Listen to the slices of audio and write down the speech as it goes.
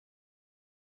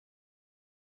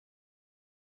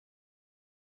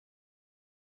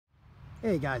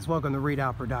Hey guys, welcome to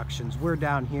Readout Productions. We're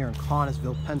down here in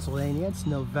Connellsville, Pennsylvania. It's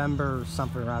November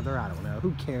something or other, I don't know. Who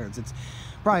cares? It's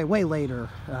probably way later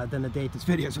than the date this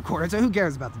video is recorded, so who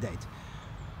cares about the date?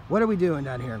 What are we doing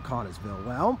down here in Connellsville?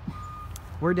 Well,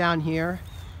 we're down here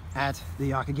at the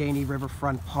Youghiogheny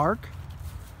Riverfront Park,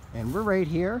 and we're right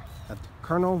here at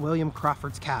Colonel William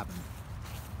Crawford's cabin.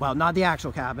 Well, not the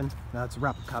actual cabin. No, it's a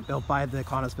replica built by the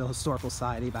Connellsville Historical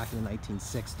Society back in the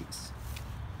 1960s.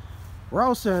 We're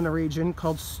also in a region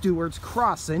called Stewart's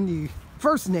Crossing, the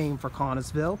first name for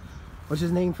Connellsville, which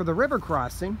is named for the river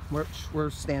crossing, which we're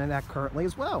standing at currently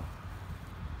as well.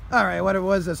 All right, what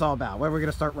was this all about? What are we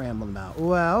going to start rambling about?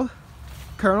 Well,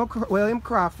 Colonel William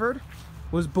Crawford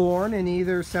was born in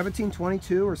either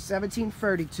 1722 or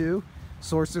 1732.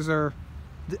 Sources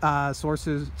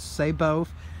say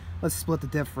both. Let's split the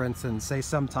difference and say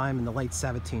sometime in the late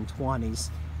 1720s.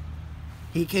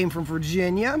 He came from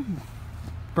Virginia,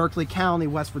 Berkeley County,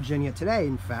 West Virginia today,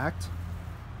 in fact,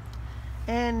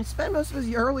 and spent most of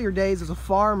his earlier days as a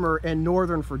farmer in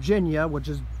northern Virginia, which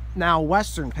is now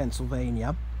western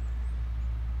Pennsylvania.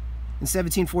 In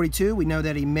 1742, we know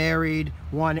that he married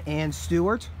one Anne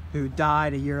Stewart, who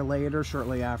died a year later,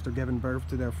 shortly after giving birth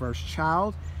to their first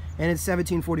child. And in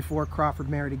 1744, Crawford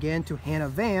married again to Hannah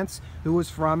Vance, who was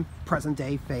from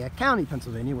present-day Fayette County,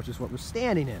 Pennsylvania, which is what we're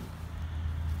standing in.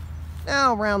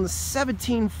 Now, around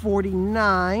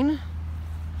 1749,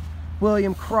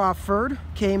 William Crawford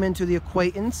came into the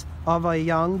acquaintance of a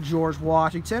young George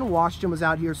Washington. Washington was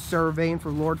out here surveying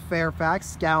for Lord Fairfax,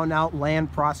 scouting out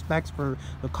land prospects for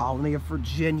the colony of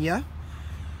Virginia.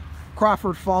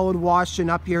 Crawford followed Washington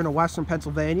up here into western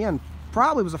Pennsylvania, and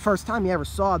probably was the first time he ever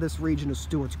saw this region of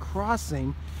Stewart's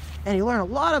Crossing, and he learned a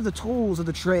lot of the tools of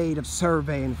the trade of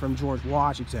surveying from George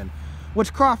Washington,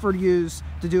 which Crawford used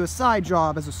to do a side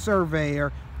job as a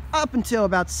surveyor up until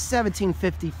about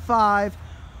 1755,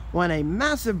 when a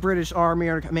massive British army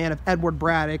under command of Edward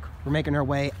Braddock were making their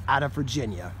way out of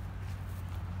Virginia.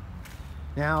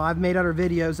 Now, I've made other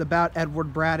videos about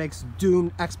Edward Braddock's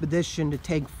doomed expedition to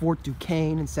take Fort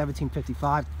Duquesne in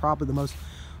 1755, probably the most,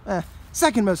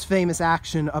 second most famous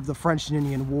action of the French and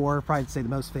Indian War. Probably say the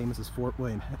most famous is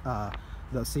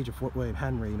the siege of Fort William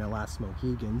Henry, last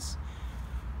Mohegans.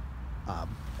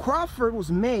 Crawford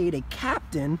was made a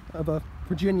captain of a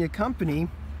Virginia company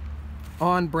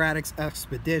on Braddock's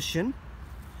expedition.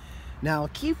 Now, a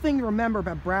key thing to remember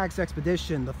about Braddock's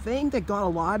expedition, the thing that got a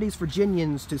lot of these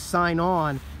Virginians to sign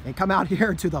on and come out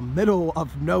here to the middle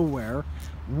of nowhere,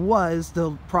 was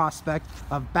the prospect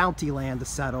of bounty land to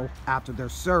settle after their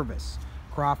service.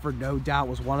 Crawford, no doubt,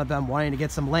 was one of them, wanting to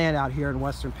get some land out here in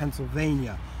western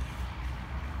Pennsylvania.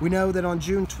 We know that on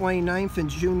June 29th and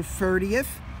June 30th,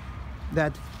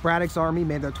 that Braddock's army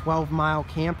made their 12-mile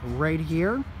camp right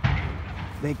here.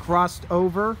 They crossed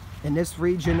over in this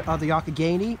region of the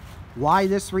Youghiogheny. Why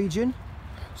this region?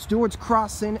 Stewart's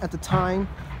Crossing, at the time,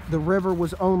 the river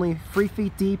was only 3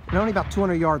 feet deep and only about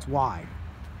 200 yards wide.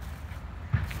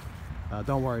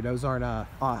 Don't worry, those aren't, I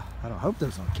hope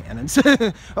those aren't cannons.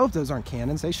 I hope those aren't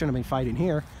cannons. They shouldn't have been fighting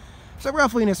here. So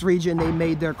roughly in this region, they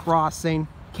made their crossing,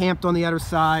 camped on the other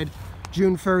side.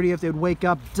 June 30th, they would wake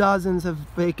up. Dozens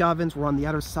of bake ovens were on the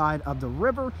other side of the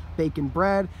river, baking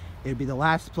bread. It would be the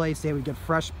last place they would get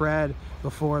fresh bread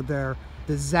before their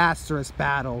disastrous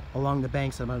battle along the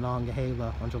banks of the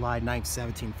Monongahela on July 9,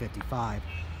 1755.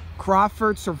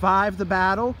 Crawford survived the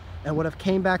battle and would have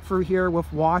came back through here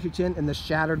with Washington and the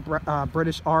shattered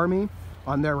British army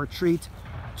on their retreat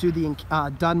to the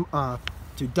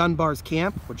to Dunbar's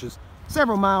camp, which is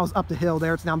several miles up the hill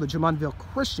there. It's now the Drummondville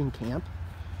Christian camp.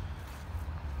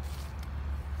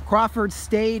 Crawford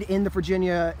stayed in the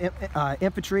Virginia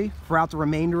infantry throughout the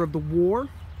remainder of the war.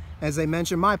 As I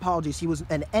mentioned, my apologies, he was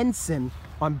an ensign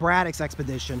on Braddock's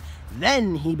expedition.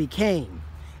 Then he became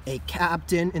a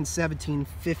captain in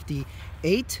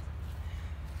 1758.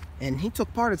 And he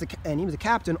took part and he was a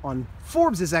captain on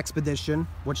Forbes's expedition,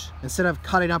 which instead of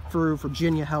cutting up through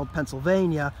Virginia-held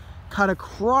Pennsylvania, cut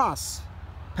across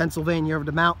Pennsylvania over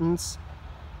the mountains,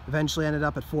 eventually ended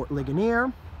up at Fort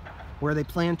Ligonier, where they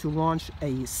planned to launch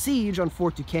a siege on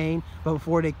Fort Duquesne, but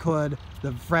before they could,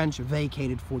 the French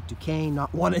vacated Fort Duquesne,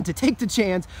 not wanting to take the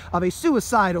chance of a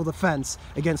suicidal defense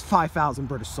against 5,000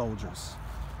 British soldiers.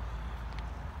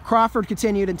 Crawford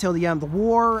continued until the end of the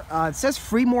war. It says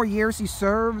 3 more years he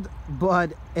served,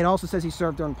 but it also says he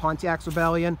served during Pontiac's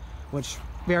Rebellion, which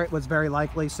was very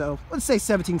likely, so let's say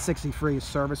 1763 his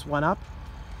service went up.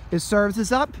 His service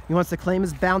is up. He wants to claim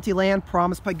his bounty land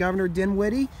promised by Governor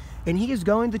Dinwiddie, and he is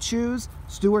going to choose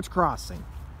Stewart's Crossing.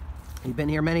 He's been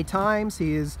here many times.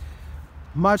 He is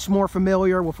much more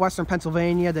familiar with western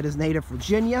Pennsylvania than his native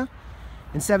Virginia.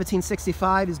 In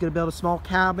 1765, he's going to build a small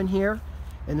cabin here.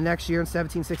 And the next year, in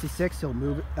 1766, he'll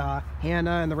move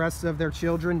Hannah and the rest of their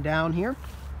children down here.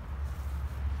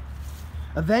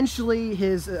 Eventually,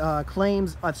 his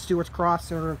claims at Stewart's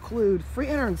Crossing include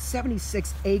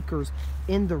 376 acres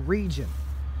in the region.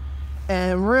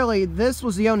 And really, this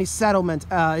was the only settlement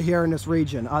here in this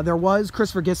region. There was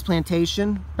Christopher Gift's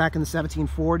plantation back in the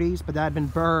 1740s, but that had been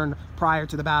burned prior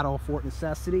to the Battle of Fort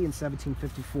Necessity in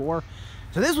 1754.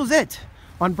 So this was it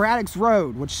on Braddock's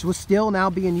Road, which was still now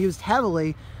being used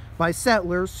heavily by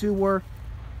settlers who were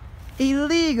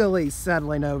illegally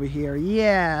settling over here.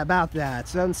 Yeah, about that.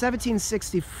 So in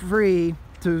 1763,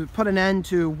 to put an end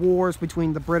to wars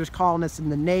between the British colonists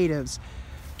and the natives,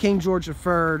 King George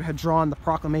III had drawn the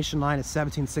proclamation line of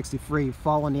 1763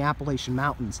 following the Appalachian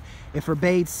Mountains. It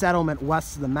forbade settlement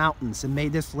west of the mountains and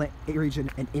made this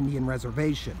region an Indian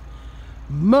reservation.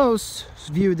 Most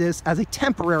view this as a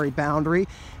temporary boundary,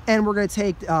 and we're going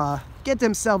to get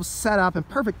themselves set up in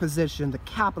perfect position to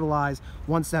capitalize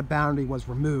once that boundary was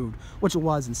removed, which it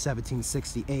was in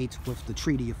 1768 with the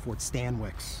Treaty of Fort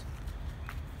Stanwix.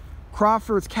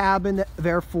 Crawford's cabin,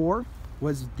 therefore,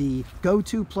 was the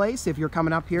go-to place if you're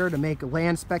coming up here to make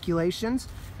land speculations.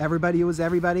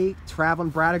 Everybody traveling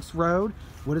Braddock's Road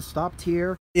would have stopped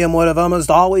here. William would have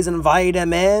almost always invited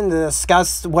him in to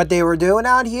discuss what they were doing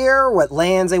out here, what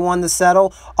lands they wanted to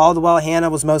settle, all the while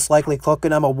Hannah was most likely cooking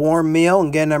them a warm meal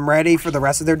and getting them ready for the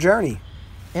rest of their journey.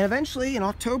 And eventually, in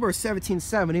October of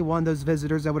 1770, one of those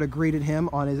visitors that would have greeted him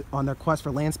on their quest for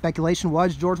land speculation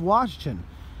was George Washington.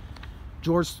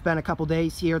 George spent a couple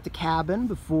days here at the cabin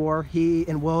before he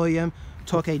and William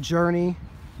took a journey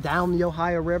down the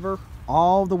Ohio River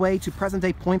all the way to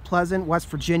present-day Point Pleasant, West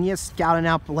Virginia, scouting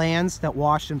out lands that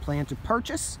Washington planned to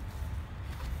purchase.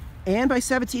 And by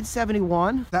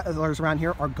 1771, settlers around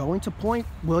here are going to appoint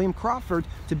William Crawford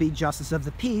to be Justice of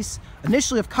the Peace,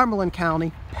 initially of Cumberland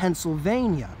County,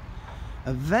 Pennsylvania.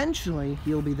 Eventually,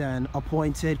 he'll be then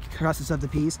appointed Justice of the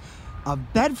Peace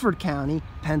of Bedford County,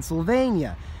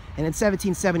 Pennsylvania. And in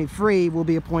 1773, will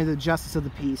be appointed Justice of the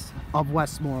Peace of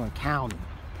Westmoreland County.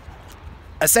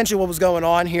 Essentially, what was going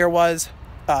on here was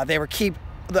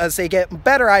as they get a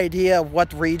better idea of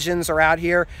what regions are out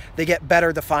here, they get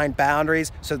better defined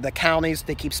boundaries. So the counties,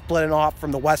 they keep splitting off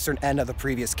from the western end of the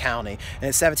previous county. And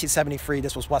in 1773,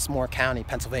 this was Westmoreland County,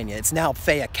 Pennsylvania. It's now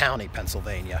Fayette County,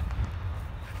 Pennsylvania.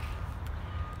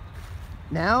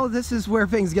 Now, this is where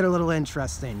things get a little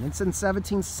interesting. It's in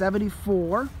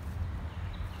 1774.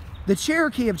 The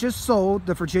Cherokee have just sold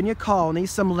the Virginia colony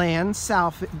some land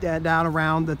south down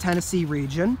around the Tennessee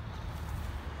region.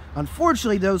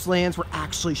 Unfortunately, those lands were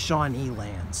actually Shawnee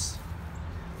lands.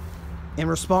 In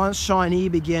response, Shawnee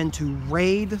began to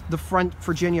raid the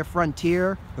Virginia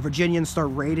frontier. The Virginians start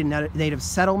raiding native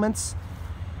settlements.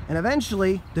 And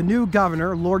eventually, the new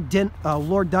governor, Lord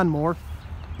Dunmore,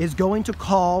 is going to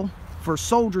call for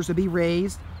soldiers to be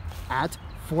raised at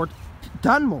Fort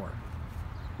Dunmore.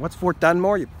 What's Fort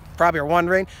Dunmore? You probably are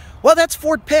wondering. Well, that's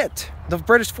Fort Pitt, the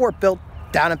British fort built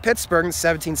down in Pittsburgh in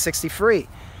 1763.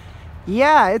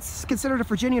 Yeah, it's considered a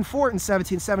Virginian fort in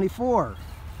 1774.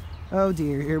 Oh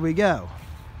dear, here we go.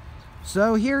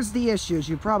 So here's the issues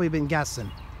you've probably been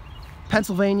guessing.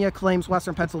 Pennsylvania claims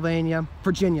Western Pennsylvania,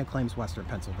 Virginia claims Western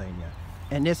Pennsylvania.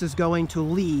 And this is going to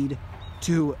lead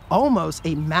to almost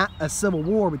a civil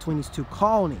war between these two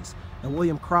colonies. And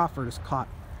William Crawford is caught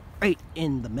right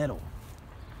in the middle.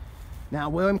 Now,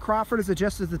 William Crawford is the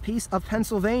Justice of the Peace of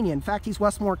Pennsylvania. In fact, he's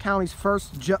Westmoreland County's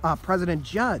first president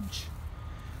judge.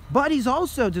 But he's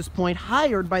also, at this point,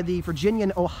 hired by the Virginia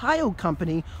and Ohio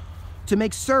Company to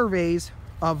make surveys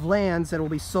of lands that will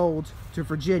be sold to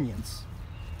Virginians.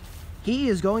 He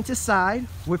is going to side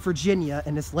with Virginia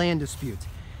in this land dispute.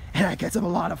 And that gets him a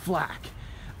lot of flack.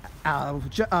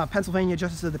 Pennsylvania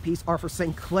Justice of the Peace Arthur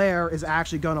St. Clair is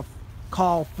actually going to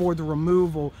call for the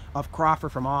removal of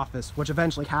Crawford from office, which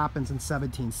eventually happens in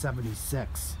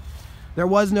 1776. There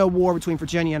was no war between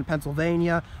Virginia and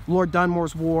Pennsylvania. Lord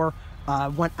Dunmore's war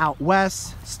went out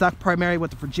west, stuck primarily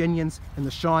with the Virginians, and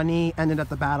the Shawnee ended at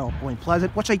the Battle of Point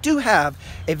Pleasant, which I do have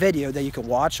a video that you can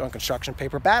watch on Construction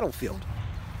Paper Battlefield.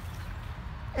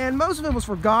 And most of it was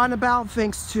forgotten about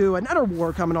thanks to another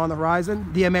war coming on the horizon,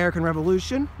 the American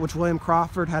Revolution, which William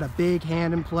Crawford had a big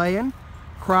hand in playing.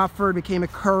 Crawford became a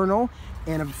colonel,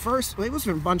 and at first, he was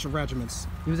in a bunch of regiments.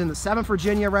 He was in the 7th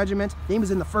Virginia Regiment, then he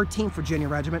was in the 13th Virginia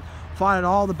Regiment, fought at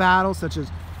all the battles, such as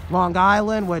Long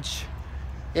Island, which,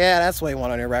 yeah, that's what you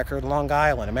want on your record, Long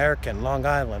Island, American, Long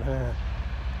Island.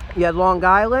 He had Long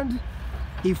Island,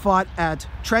 he fought at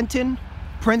Trenton,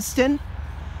 Princeton,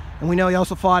 and we know he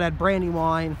also fought at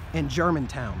Brandywine and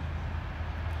Germantown.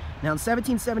 Now in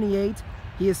 1778,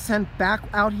 He is sent back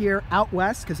out here, out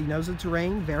west, because he knows the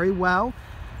terrain very well.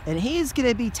 And he's going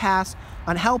to be tasked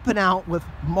on helping out with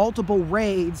multiple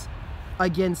raids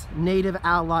against native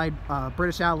allied,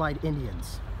 British allied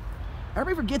Indians.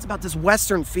 Everybody forgets about this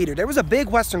Western feeder. There was a big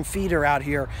Western feeder out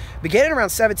here beginning around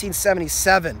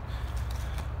 1777.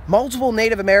 Multiple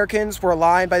Native Americans were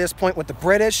aligned by this point with the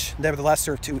British. They were the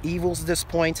lesser of two evils at this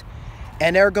point.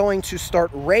 And they're going to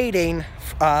start raiding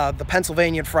the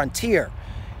Pennsylvania frontier.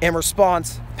 In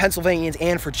response, Pennsylvanians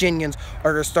and Virginians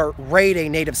are going to start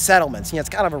raiding native settlements. You know, it's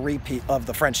kind of a repeat of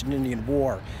the French and Indian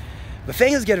War. But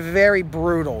things get very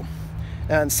brutal.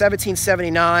 In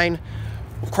 1779,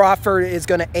 Crawford is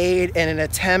going to aid in an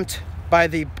attempt by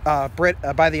the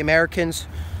Americans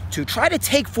to try to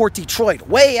take Fort Detroit,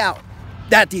 way out.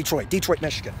 Detroit,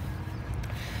 Michigan.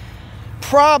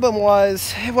 Problem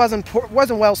was, it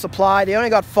wasn't well supplied. They only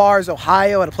got far as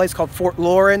Ohio at a place called Fort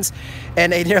Lawrence,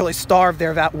 and they nearly starved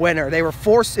there that winter. They were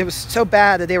forced, it was so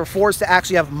bad that they were forced to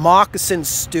actually have moccasin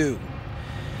stew.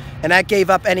 And that gave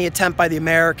up any attempt by the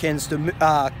Americans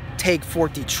to take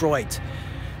Fort Detroit.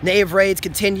 Native raids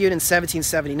continued in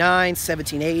 1779,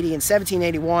 1780, and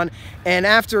 1781, and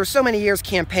after so many years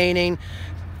campaigning,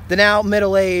 the now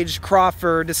middle-aged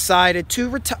Crawford decided to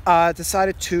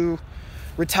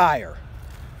retire.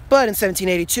 But in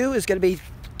 1782, is going to be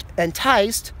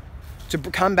enticed to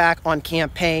come back on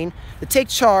campaign to take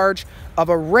charge of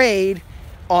a raid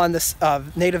on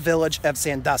the native village of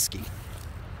Sandusky.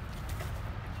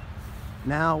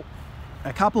 Now,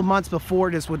 a couple months before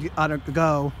this would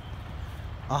go,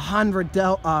 100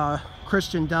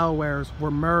 Christian Delawares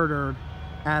were murdered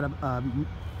at a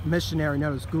missionary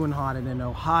known as Goonhotted in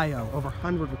Ohio. Over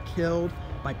 100 were killed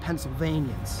by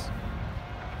Pennsylvanians.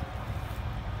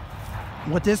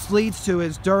 What this leads to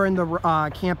is during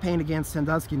the campaign against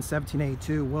Sandusky in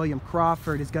 1782, William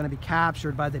Crawford is going to be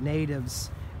captured by the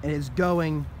natives and is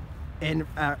going, in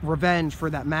revenge for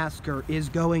that massacre, is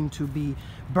going to be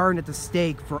burned at the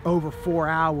stake for over 4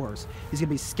 hours. He's going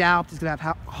to be scalped. He's going to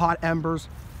have hot embers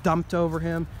dumped over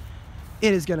him.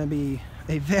 It is going to be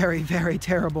a very, very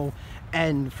terrible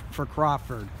end for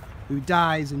Crawford, who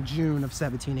dies in June of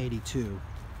 1782.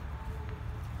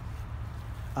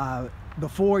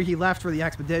 Before he left for the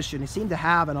expedition, he seemed to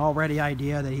have an already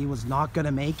idea that he was not going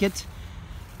to make it.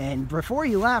 And before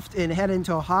he left and headed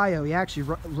into Ohio, he actually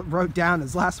wrote down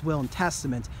his last will and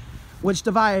testament, which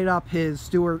divided up his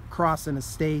Stewart Crossan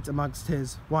estate amongst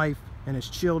his wife and his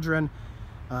children.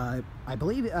 I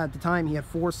believe at the time he had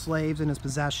 4 slaves in his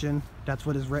possession. That's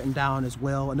what is written down in his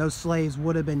will. And those slaves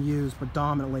would have been used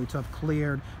predominantly to have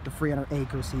cleared the 300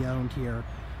 acres he owned here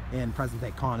in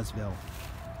present-day Connellsville.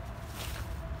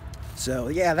 So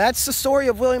yeah, that's the story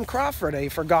of William Crawford, a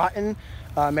forgotten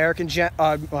American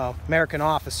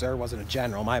officer. Wasn't a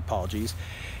general, my apologies.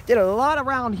 Did a lot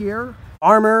around here.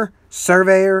 Armor,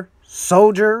 surveyor,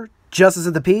 soldier, justice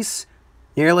of the peace.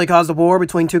 Nearly caused a war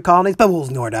between 2 colonies, but we'll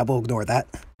ignore that.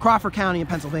 Crawford County in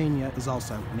Pennsylvania is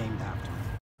also named after him.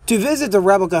 To visit the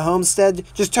replica homestead,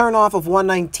 just turn off of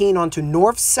 119 onto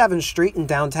North 7th Street in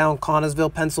downtown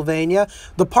Connellsville, Pennsylvania.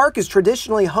 The park is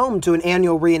traditionally home to an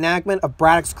annual reenactment of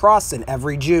Braddock's Crossing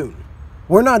every June.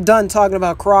 We're not done talking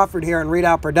about Crawford here in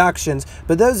Readout Productions,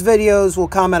 but those videos will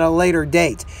come at a later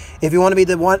date. If you want to be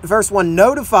the first one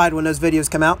notified when those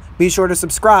videos come out, be sure to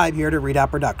subscribe here to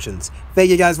Readout Productions. Thank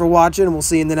you guys for watching, and we'll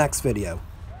see you in the next video.